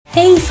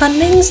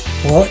Funlings,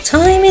 what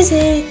time is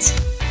it?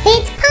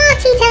 It's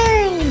party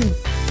time!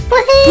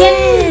 Woohoo!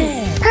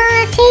 Yeah!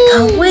 Party!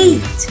 Can't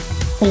wait!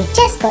 We've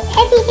just got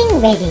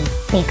everything ready.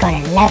 We've got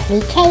a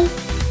lovely cake,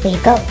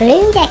 we've got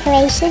balloon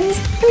decorations,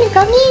 and we've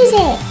got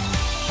music.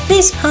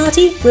 This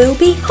party will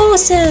be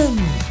awesome!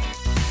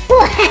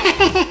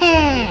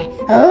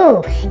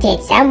 Oh,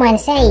 did someone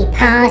say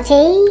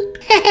party?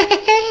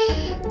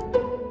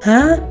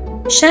 Huh?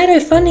 Shadow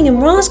Funling and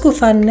Rascal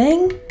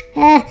Funling?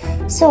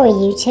 Sorry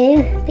you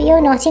two, but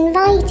you're not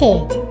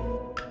invited.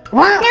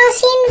 What?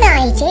 Not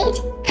invited?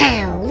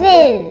 How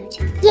rude!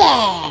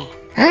 Yeah,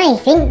 I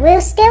think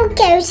we'll still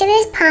go to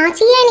this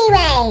party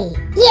anyway.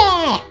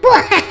 Yeah!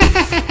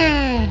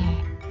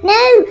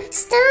 No,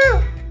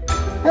 stop!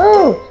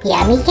 Oh,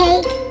 yummy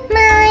cake,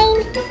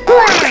 mine!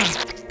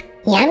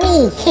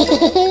 Yummy!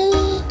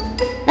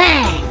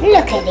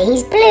 Look at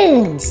these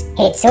balloons.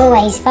 It's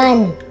always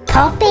fun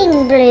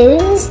popping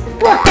balloons.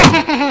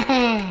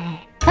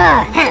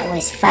 Oh, that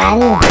was fun.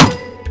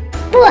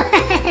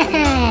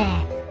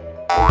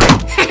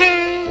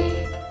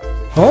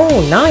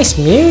 Oh, nice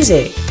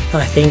music.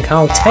 I think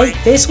I'll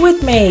take this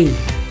with me.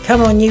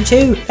 Come on, you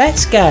two,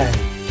 let's go.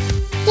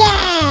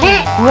 Yeah,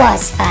 that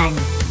was fun.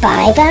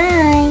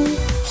 Bye-bye.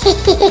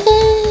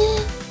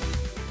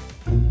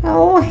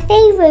 Oh,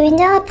 they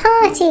ruined our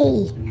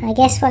party. I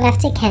guess we'll have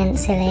to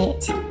cancel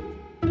it.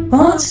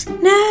 What?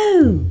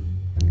 No!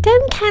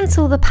 Don't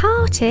cancel the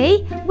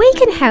party. We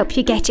can help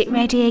you get it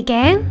ready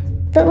again.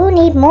 But we'll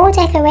need more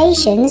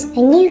decorations,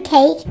 a new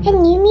cake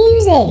and new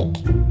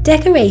music.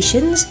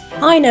 Decorations?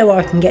 I know where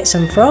I can get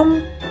some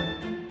from.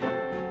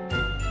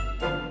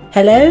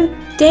 Hello?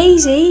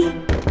 Daisy?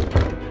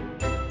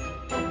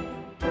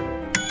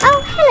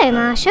 Oh, hello,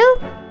 Marshall.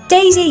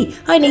 Daisy,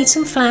 I need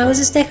some flowers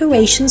as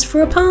decorations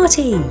for a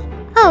party.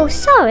 Oh,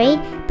 sorry,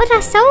 but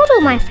I sold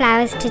all my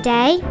flowers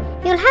today.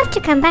 You'll have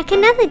to come back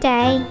another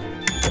day.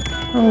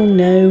 Oh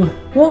no,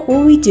 what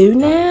will we do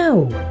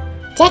now?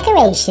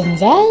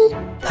 Decorations, eh?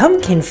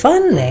 Pumpkin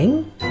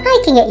Funling?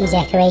 I can get you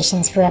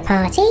decorations for a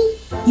party.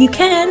 You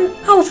can?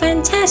 Oh,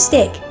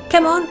 fantastic!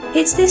 Come on,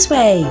 it's this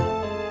way.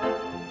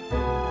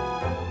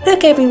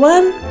 Look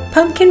everyone,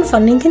 Pumpkin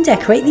Funling can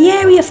decorate the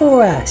area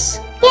for us.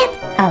 Yep,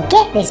 I'll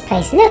get this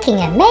place looking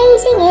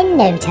amazing in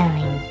no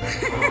time.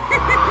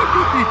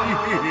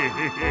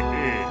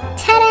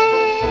 Ta-da!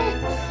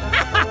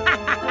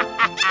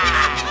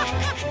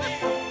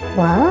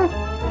 What?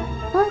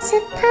 Lots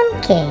of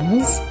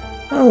pumpkins?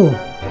 Oh,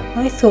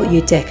 I thought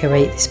you'd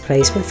decorate this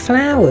place with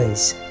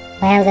flowers.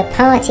 Well, the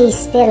party's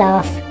still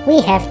off.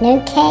 We have no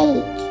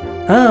cake.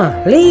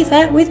 Ah, leave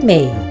that with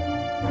me.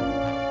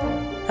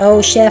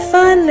 Oh, Chef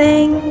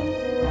Funling.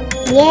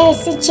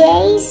 Yes,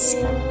 Jace?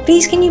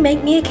 Please can you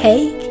make me a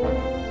cake?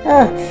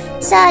 Oh,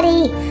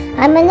 sorry.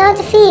 I'm not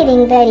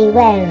feeling very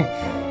well.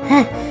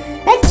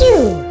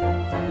 Achoo!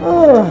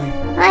 Oh,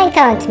 I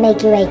can't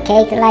make you a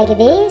cake like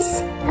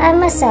this.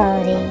 I'm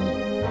sorry.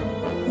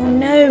 Oh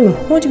no,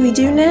 what do we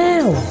do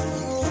now?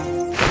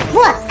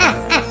 What?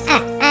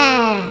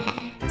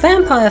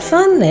 Vampire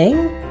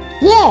Funling?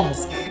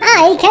 Yes,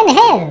 I can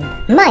help.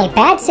 My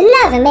pets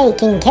love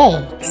making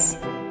cakes.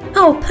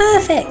 Oh,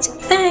 perfect,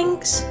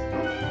 thanks.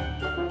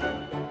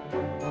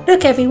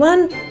 Look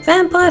everyone,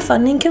 Vampire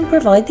Funling can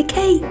provide the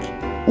cake.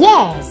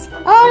 Yes,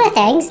 all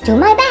thanks to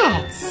my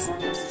bats.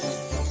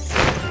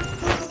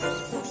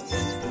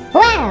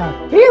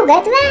 Wow, look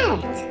at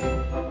that.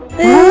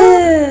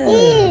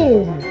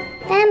 Ew,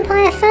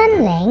 Vampire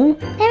Funling,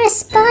 there are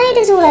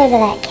spiders all over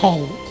that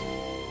cake.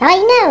 I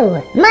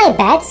know, my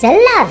bats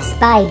love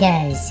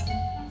spiders.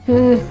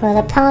 Well,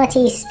 the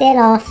party's still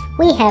off.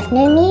 We have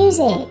no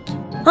music.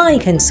 I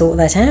can sort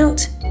that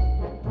out.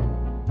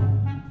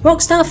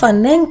 Rockstar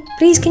Funling,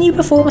 please can you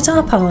perform at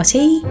our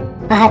party?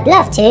 I'd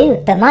love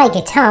to, but my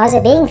guitars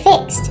are being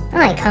fixed.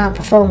 I can't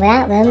perform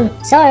without them.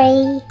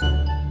 Sorry.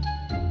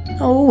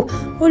 Oh,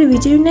 what do we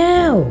do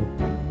now?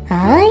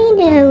 I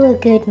know a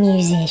good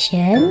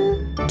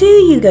musician. Do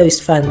you,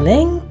 Ghost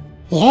Funling?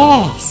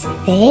 Yes,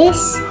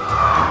 this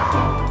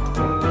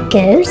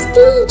Ghost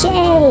DJ.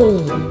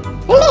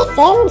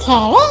 Listen to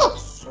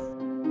this.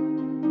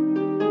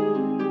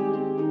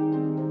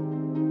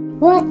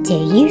 What do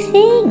you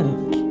think?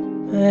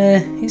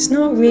 It's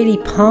not really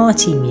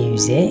party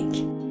music.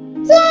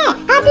 Yeah,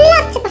 I'd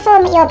love to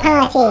perform at your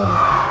party.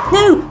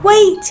 No,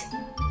 wait!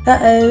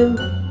 Uh-oh.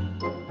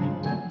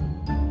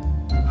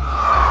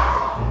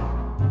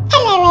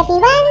 Hello,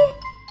 everyone.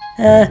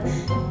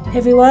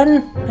 Everyone,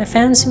 I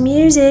found some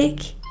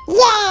music.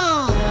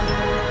 Yeah!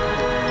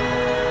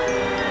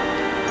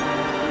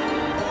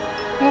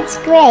 That's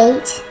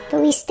great,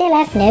 but we still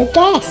have no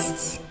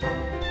guests.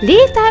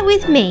 Leave that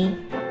with me.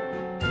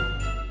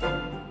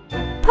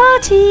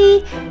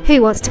 Party!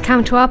 Who wants to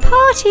come to our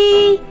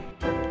party?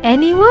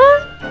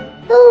 Anyone?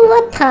 Oh,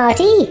 what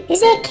party?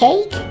 Is there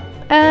cake?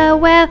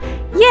 Well,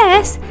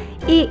 yes.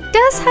 It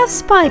does have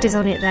spiders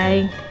on it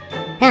though.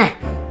 Ah,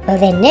 well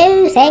then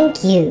no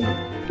thank you.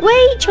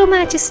 Wait, Your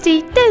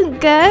Majesty, don't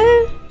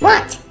go.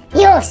 What?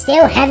 You're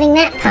still having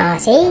that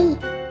party?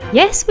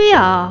 Yes, we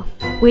are.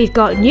 We've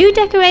got new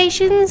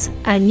decorations,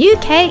 a new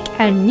cake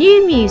and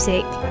new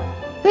music.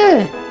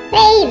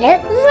 They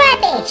look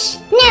rubbish.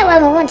 No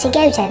one will want to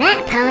go to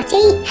that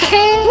party.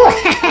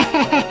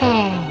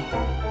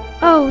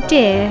 Oh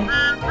dear.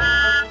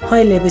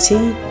 Hi Liberty,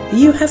 are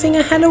you having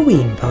a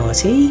Halloween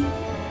party?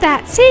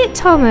 That's it,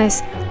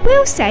 Thomas.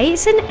 We'll say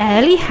it's an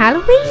early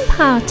Halloween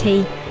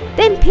party.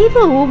 Then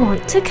people will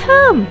want to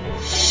come.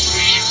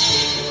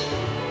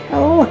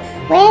 Oh,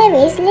 where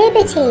is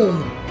Liberty?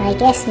 I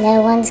guess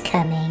no one's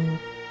coming.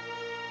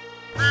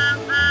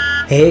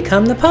 Here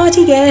come the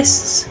party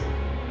guests.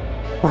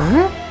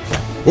 What?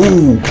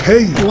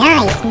 Okay.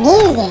 Nice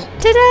music.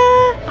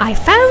 Ta-da! I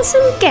found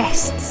some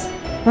guests.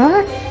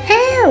 What?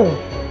 How?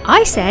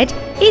 I said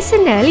it's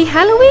an early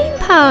Halloween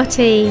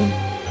party.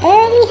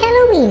 Early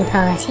Halloween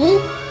party?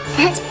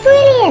 That's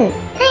brilliant!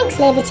 Thanks,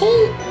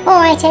 Liberty.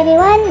 Alright,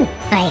 everyone.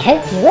 I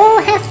hope you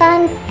all have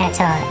fun at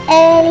our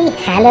early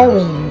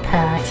Halloween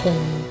party.